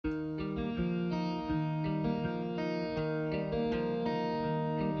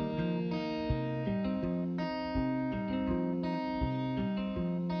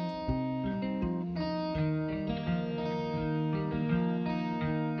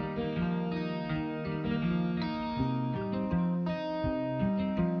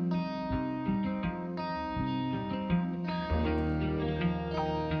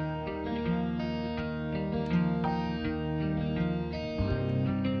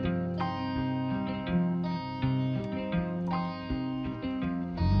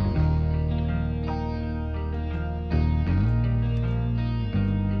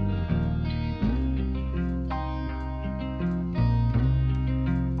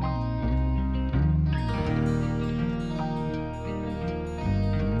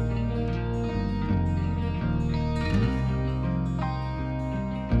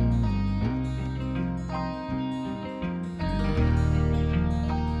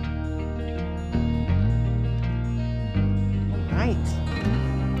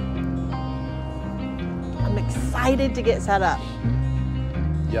excited to get set up.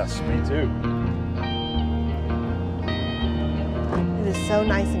 Yes, me too. It is so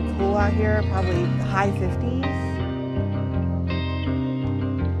nice and cool out here, probably high 50s.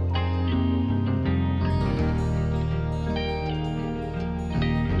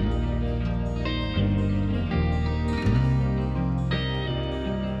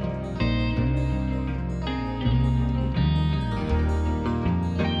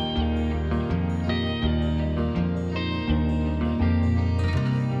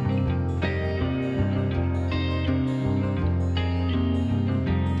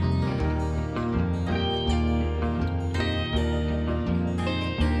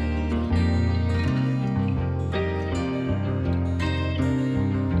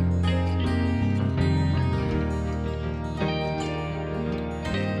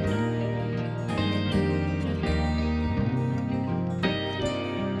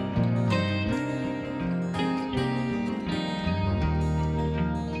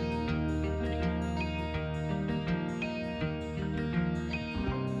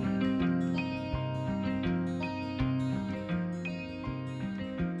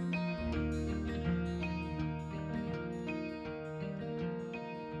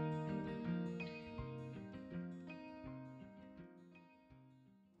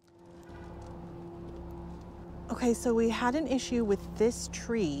 Okay, so we had an issue with this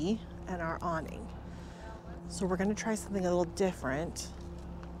tree and our awning. So we're gonna try something a little different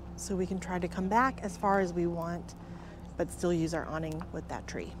so we can try to come back as far as we want, but still use our awning with that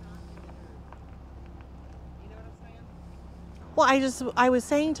tree. You know what I'm saying? Well, I was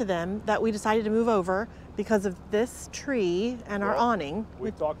saying to them that we decided to move over because of this tree and our awning. We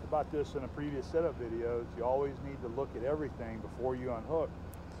talked about this in a previous setup videos. You always need to look at everything before you unhook.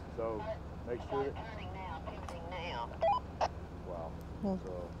 So make sure that... Wow. Well,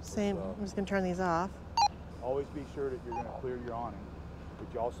 same, I'm just gonna turn these off. Always be sure that you're gonna clear your awning, but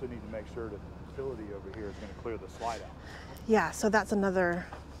you also need to make sure that the facility over here is gonna clear the slide out. Yeah, so that's another.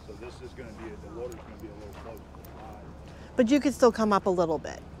 So this is gonna be, the water's gonna be a little close to the slide. But you could still come up a little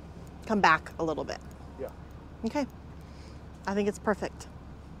bit. Come back a little bit. Yeah. Okay. I think it's perfect.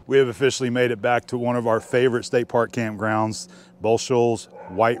 We have officially made it back to one of our favorite state park campgrounds, Shoals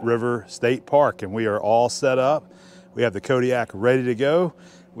White River State Park, and we are all set up. We have the Kodiak ready to go.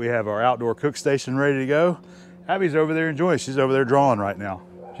 We have our outdoor cook station ready to go. Abby's over there enjoying. She's over there drawing right now.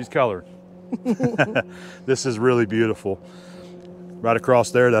 She's colored. This is really beautiful. Right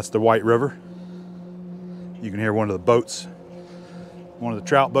across there, that's the White River. You can hear one of the boats, one of the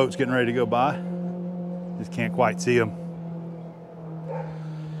trout boats getting ready to go by. Just can't quite see them.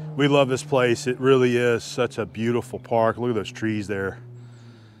 We love this place. It really is such a beautiful park. Look at those trees there.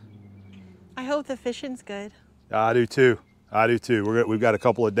 I hope the fishing's good. I do too. I do too. We've got a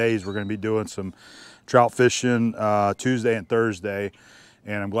couple of days. We're going to be doing some trout fishing Tuesday and Thursday.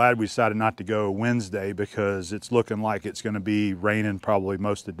 And I'm glad we decided not to go Wednesday because it's looking like it's going to be raining probably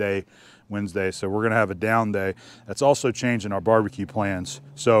most of the day Wednesday. So we're going to have a down day. That's also changing our barbecue plans.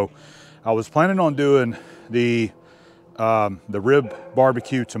 So I was planning on doing the rib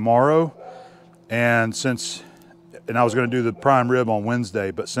barbecue tomorrow. And I was going to do the prime rib on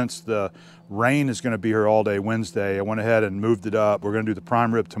Wednesday, but since the rain is going to be here all day Wednesday, I went ahead and moved it up. We're going to do the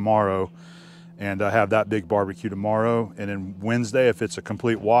prime rib tomorrow and have that big barbecue tomorrow. And then Wednesday, if it's a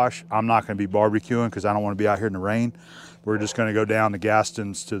complete wash, I'm not going to be barbecuing because I don't want to be out here in the rain. We're just going to go down to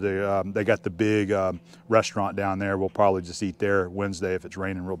Gaston's to the, they got the big restaurant down there. We'll probably just eat there Wednesday if it's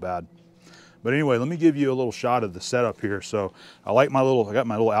raining real bad. But anyway, let me give you a little shot of the setup here. So I got my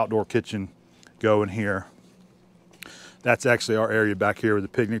little outdoor kitchen going here. That's actually our area back here with the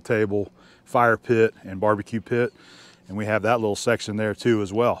picnic table, fire pit, and barbecue pit. And we have that little section there too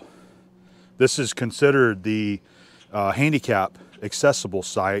as well. This is considered the handicap accessible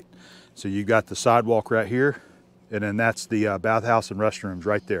site. So you got the sidewalk right here, and then that's the bathhouse and restrooms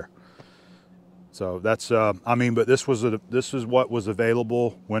right there. So that's, I mean, but this is what was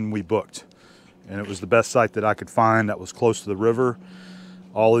available when we booked. And it was the best site that I could find that was close to the river.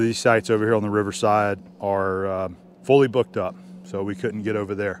 All of these sites over here on the riverside are fully booked up, so we couldn't get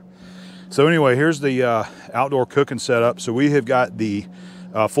over there. So anyway, here's the outdoor cooking setup. So we have got the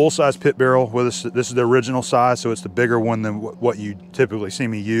full-size pit barrel with us. This is the original size, so it's the bigger one than what you typically see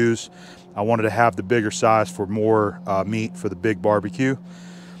me use. I wanted to have the bigger size for more meat for the big barbecue.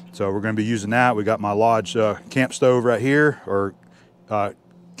 So we're going to be using that. We got my lodge camp stove right here, or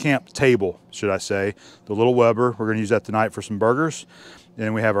camp table, should I say. The little Weber, we're going to use that tonight for some burgers.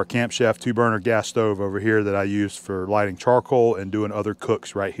 And we have our Camp Chef 2-burner gas stove over here that I use for lighting charcoal and doing other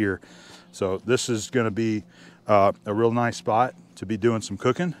cooks right here. So this is going to be a real nice spot to be doing some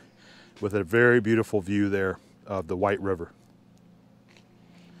cooking with a very beautiful view there of the White River.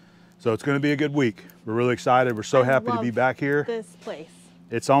 So it's going to be a good week. We're really excited. We're so happy to be back here. This place.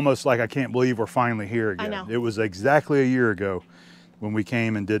 It's almost like I can't believe we're finally here again. I know. It was exactly a year ago when we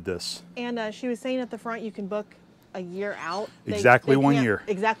came and did this. And she was saying at the front you can book a year out. Exactly 1 year.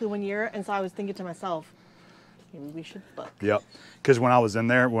 Exactly 1 year. And so I was thinking to myself, maybe we should book. Yep. Because when I was in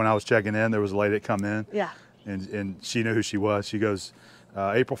there, when I was checking in, there was a lady that come in. Yeah. And she knew who she was. She goes,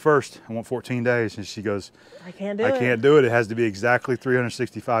 April 1st, I want 14 days. And she goes, I can't do it. I can't do it. It has to be exactly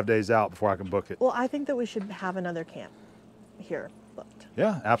 365 days out before I can book it. Well, I think that we should have another camp here booked.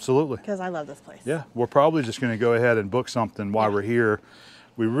 Yeah, absolutely. Because I love this place. Yeah, we're probably just going to go ahead and book something while we're here.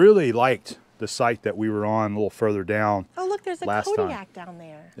 We really liked the site that we were on a little further down. Oh, look, there's a Kodiak down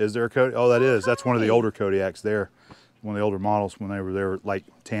there. Is there a Kodiak? Oh, that is. That's one of the older Kodiaks there. One of the older models when they were like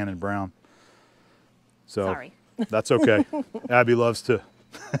tan and brown. So sorry. That's okay. Abby loves to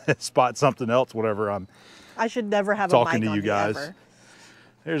spot something else whenever I'm I should never have talking a mic to you on guys. Ever.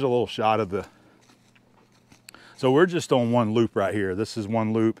 Here's a little shot of the. So we're just on one loop right here. This is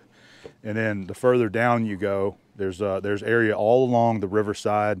one loop, and then the further down you go, there's area all along the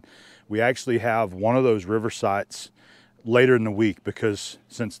riverside. We actually have one of those river sites later in the week because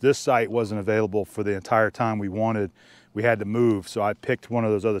since this site wasn't available for the entire time we wanted, we had to move. So I picked one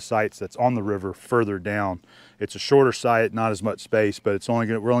of those other sites that's on the river further down. It's a shorter site, not as much space, but we're only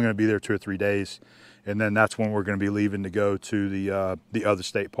going to be there 2 or 3 days. And then that's when we're going to be leaving to go to the other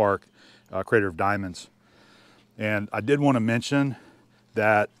state park, Crater of Diamonds. And I did want to mention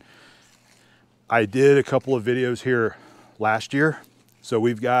that I did a couple of videos here last year. So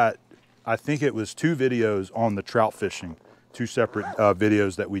we've got, I think it was 2 videos on the trout fishing, 2 separate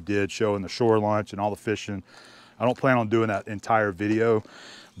videos that we did showing the shore launch and all the fishing. I don't plan on doing that entire video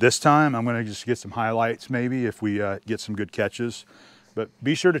this time. I'm going to just get some highlights maybe if we get some good catches. But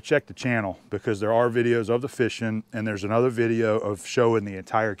be sure to check the channel because there are videos of the fishing and there's another video of showing the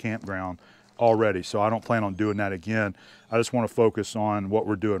entire campground already. So I don't plan on doing that again. I just want to focus on what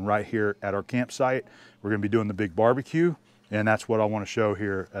we're doing right here at our campsite. We're going to be doing the big barbecue, and that's what I want to show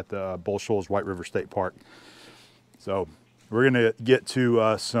here at the Shoals White River State Park. So we're going to get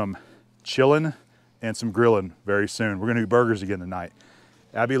to some chilling and some grilling very soon. We're going to do burgers again tonight.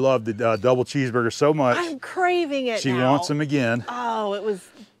 Abby loved the double cheeseburger so much. I'm craving it She now. wants them again. Oh, it was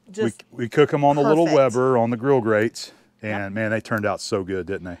just we cook them on the little perfect. Weber on the grill grates, and man, they turned out so good,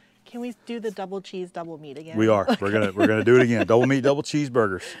 didn't they? Can we do the double cheese, double meat again? We are. We're gonna do it again. Double meat, double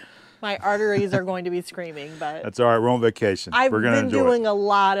cheeseburgers. My arteries are going to be screaming, but That's all right. We're on vacation. I've We're gonna been enjoy doing it. a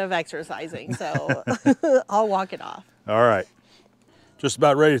lot of exercising, so I'll walk it off. All right. Just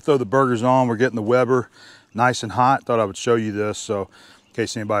about ready to throw the burgers on. We're getting the Weber nice and hot. Thought I would show you this, so in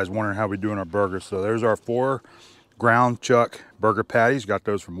case anybody's wondering how we're doing our burgers. So there's our 4 ground chuck burger patties. Got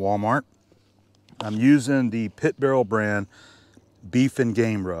those from Walmart. I'm using the Pit Barrel brand beef and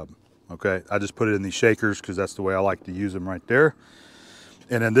game rub. Okay, I just put it in these shakers because that's the way I like to use them right there.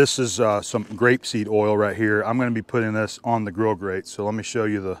 And then this is some grapeseed oil right here. I'm going to be putting this on the grill grate. So let me show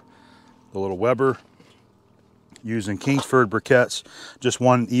you the little Weber. Using Kingsford briquettes, just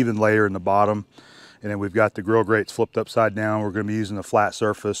one even layer in the bottom. And then we've got the grill grates flipped upside down. We're going to be using the flat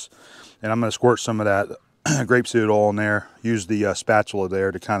surface. And I'm going to squirt some of that grapeseed oil in there. Use the spatula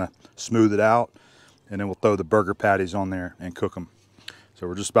there to kind of smooth it out. And then we'll throw the burger patties on there and cook them. So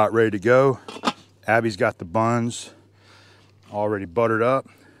we're just about ready to go. Abby's got the buns already buttered up.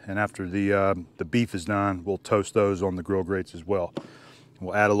 And after the beef is done, we'll toast those on the grill grates as well.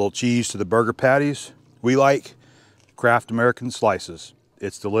 We'll add a little cheese to the burger patties. We like Kraft American slices.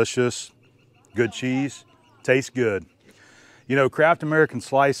 It's delicious, good cheese, tastes good. You know, Kraft American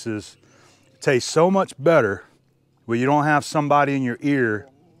slices taste so much better when you don't have somebody in your ear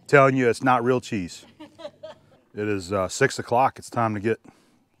telling you it's not real cheese. It is 6 o'clock. It's time to get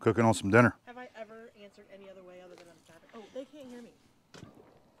cooking on some dinner. Have I ever answered any other way other than I'm tapping? Oh, they can't hear me.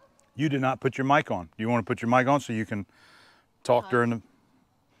 You did not put your mic on. Do you want to put your mic on so you can talk during the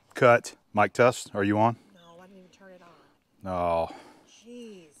cut? Mic test, are you on? No, I didn't even turn it on. Oh,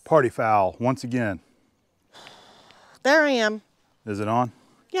 Jeez. party foul once again. There I am. Is it on?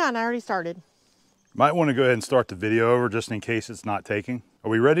 Yeah, and I already started. Might want to go ahead and start the video over just in case it's not taking. Are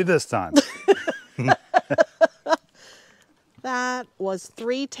we ready this time? That was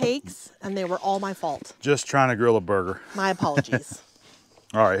 3 takes, and they were all my fault. Just trying to grill a burger. My apologies.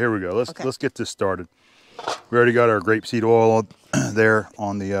 All right, here we go. Let's get this started. We already got our grapeseed oil there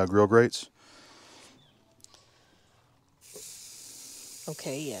on the grill grates.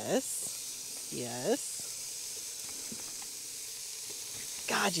 Okay, yes. Yes.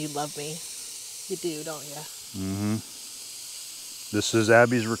 God, you love me. You do, don't you? Mm-hmm. This is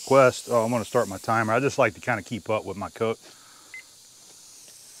Abby's request. Oh, I'm gonna start my timer. I just like to kind of keep up with my cook.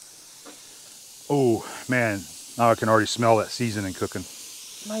 Oh man, now I can already smell that seasoning cooking.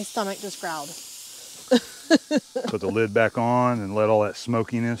 My stomach just growled. Put the lid back on and let all that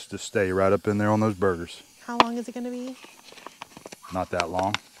smokiness just stay right up in there on those burgers. How long is it gonna be? Not that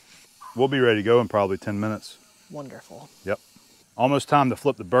long. We'll be ready to go in probably 10 minutes. Wonderful. Yep. Almost time to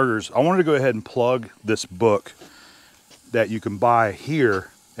flip the burgers. I wanted to go ahead and plug this book that you can buy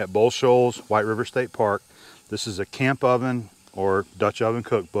here at Shoals, White River State Park. This is a camp oven or Dutch oven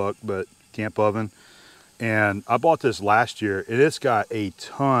cookbook, but camp oven. And I bought this last year, and it's got a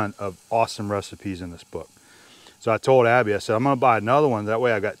ton of awesome recipes in this book. So I told Abby, I said, I'm gonna buy another one. That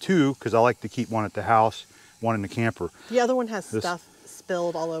way I got two, because I like to keep one at the house, one in the camper. The other one has stuff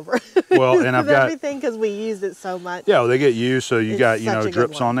spilled all over. Well, and I've got everything because we used it so much. Yeah, well, they get used, so you got, you know,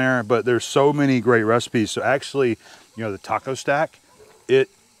 drips one. on there, but there's so many great recipes. So actually, you know, the taco stack, it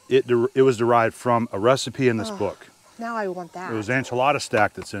was derived from a recipe in this book. Now I want that. It was enchilada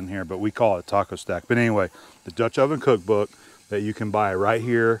stack that's in here, but we call it taco stack. But anyway, the Dutch oven cookbook that you can buy right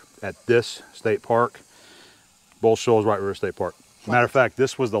here at this state park, Shoals, White River State Park. Matter of fact,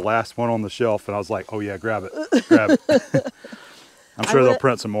 this was the last one on the shelf, and I was like, oh yeah, grab it, grab it. I'm sure they'll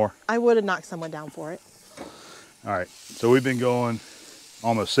print some more. I would have knocked someone down for it. All right, so we've been going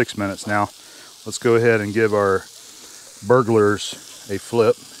almost 6 minutes now. Let's go ahead and give our burglars a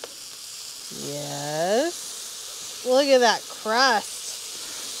flip. Yes. Look at that crust.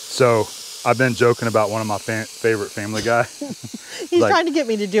 So I've been joking about one of my favorite Family Guy. He's like, trying to get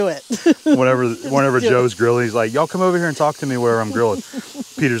me to do it. whenever Joe's grilling, he's like, y'all come over here and talk to me where I'm grilling.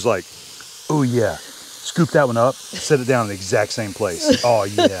 Peter's like, oh yeah, scoop that one up, set it down in the exact same place. Oh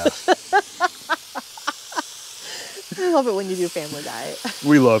yeah. I love it when you do Family Guy.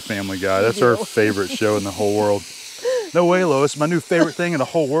 We love Family Guy. That's our favorite show in the whole world. No way, Lois. My new favorite thing in the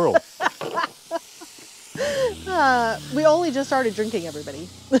whole world. We only just started drinking, everybody.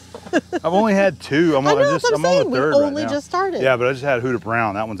 I've only had two. I'm on the third we right only now. just started. Yeah, but I just had Huda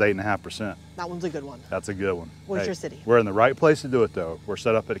Brown. That one's 8.5%. That one's a good one. That's a good one. Where's your city? We're in the right place to do it, though. We're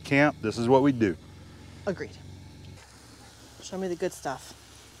set up at a camp. This is what we do. Agreed. Show me the good stuff.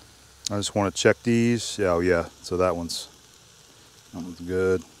 I just want to check these. Yeah, oh yeah. So that one's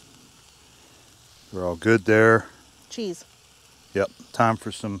good. We're all good there. Cheese. Yep. Time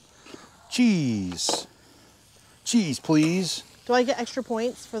for some cheese. Cheese, please. Do I get extra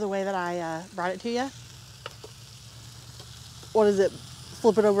points for the way that I brought it to you? What is it?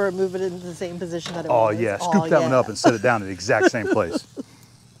 Flip it over and move it into the same position that it was? Oh yeah, scoop that one up and set it down in the exact same place.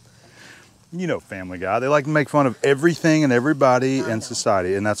 You know Family Guy. They like to make fun of everything and everybody in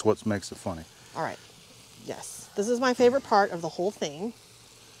society, and that's what makes it funny. All right. Yes. This is my favorite part of the whole thing.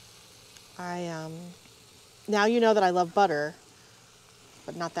 Now you know that I love butter,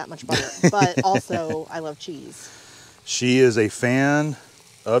 but not that much butter. But also, I love cheese. She is a fan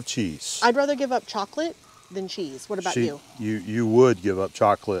of cheese. I'd rather give up chocolate than cheese. What about you? You would give up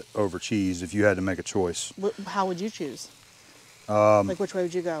chocolate over cheese if you had to make a choice. How would you choose? Like which way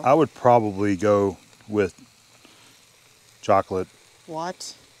would you go? I would probably go with chocolate.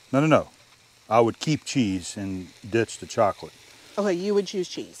 What? No. I would keep cheese and ditch the chocolate. Okay, you would choose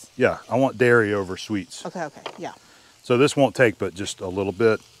cheese. Yeah, I want dairy over sweets. Okay, yeah. So this won't take but just a little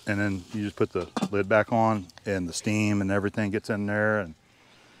bit, and then you just put the lid back on, and the steam and everything gets in there. And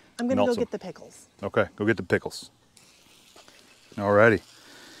I'm gonna go get the pickles. Okay, go get the pickles. Alrighty,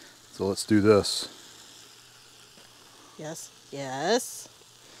 so let's do this. Yes, yes.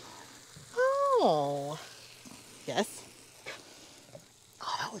 Oh, yes.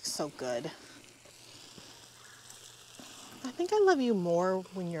 Oh, that looks so good. I think I love you more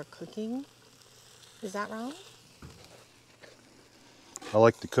when you're cooking. Is that wrong? I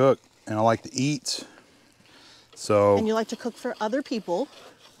like to cook and I like to eat. So. And you like to cook for other people.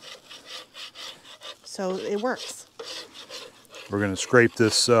 So it works. We're gonna scrape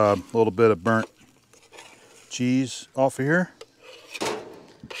this little bit of burnt cheese off of here.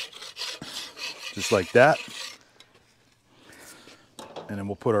 Just like that. And then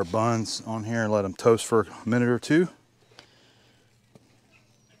we'll put our buns on here and let them toast for a minute or two.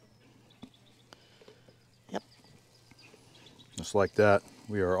 Yep. Just like that.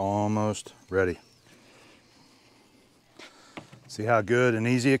 We are almost ready. See how good and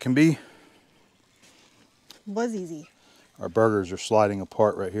easy it can be? Was easy. Our burgers are sliding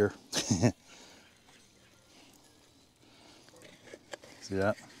apart right here. See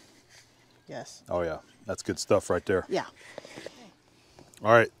that? Yes. Oh yeah, that's good stuff right there. Yeah.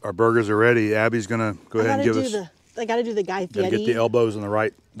 All right, our burgers are ready. Abby's gonna go ahead and give us. I gotta do the Guy Fieri. Gotta get the elbows in the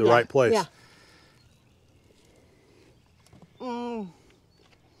right place. Yeah.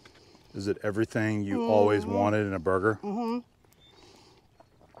 Is it everything you always wanted in a burger?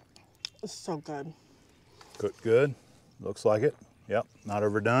 It's so good. Cooked good. Looks like it. Yep, not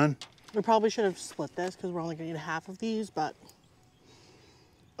overdone. We probably should have split this because we're only going to eat half of these, but...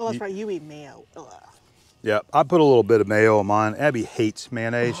 Oh, that's right. You eat mayo. Ugh. Yeah, I put a little bit of mayo on mine. Abby hates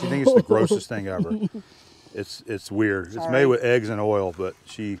mayonnaise. She thinks it's the grossest thing ever. It's weird. Sorry. It's made with eggs and oil, but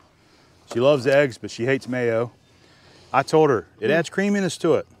she loves eggs, but she hates mayo. I told her it adds creaminess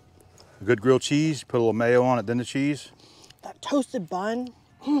to it. A good grilled cheese, put a little mayo on it, then the cheese. That toasted bun.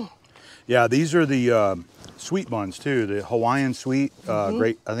 Yeah, these are the sweet buns too. The Hawaiian sweet,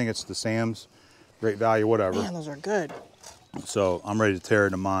 great. I think it's the Sam's, Great Value, whatever. Man, those are good. So I'm ready to tear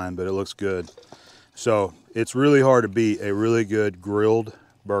into mine, but it looks good. So it's really hard to beat a really good grilled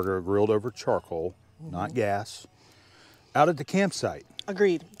burger, grilled over charcoal, not gas, out at the campsite.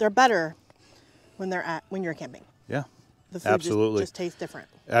 Agreed. They're better when you're camping. Yeah, The food absolutely. just tastes different.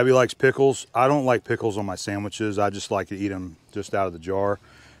 Abby likes pickles. I don't like pickles on my sandwiches. I just like to eat them just out of the jar.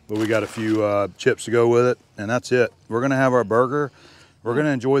 But we got a few chips to go with it, and that's it. We're gonna have our burger. We're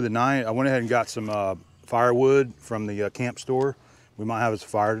gonna enjoy the night. I went ahead and got some firewood from the camp store. We might have us a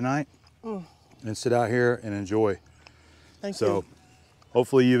fire tonight and sit out here and enjoy. Thank So you.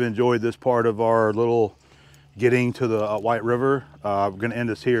 hopefully you've enjoyed this part of our little getting to the White River. We're gonna end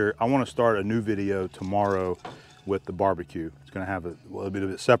this here. I wanna start a new video tomorrow with the barbecue. It's gonna have a little bit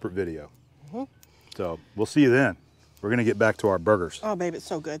of a separate video. So we'll see you then. We're gonna get back to our burgers. Oh, babe, it's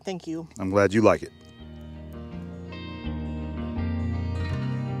so good. Thank you. I'm glad you like it.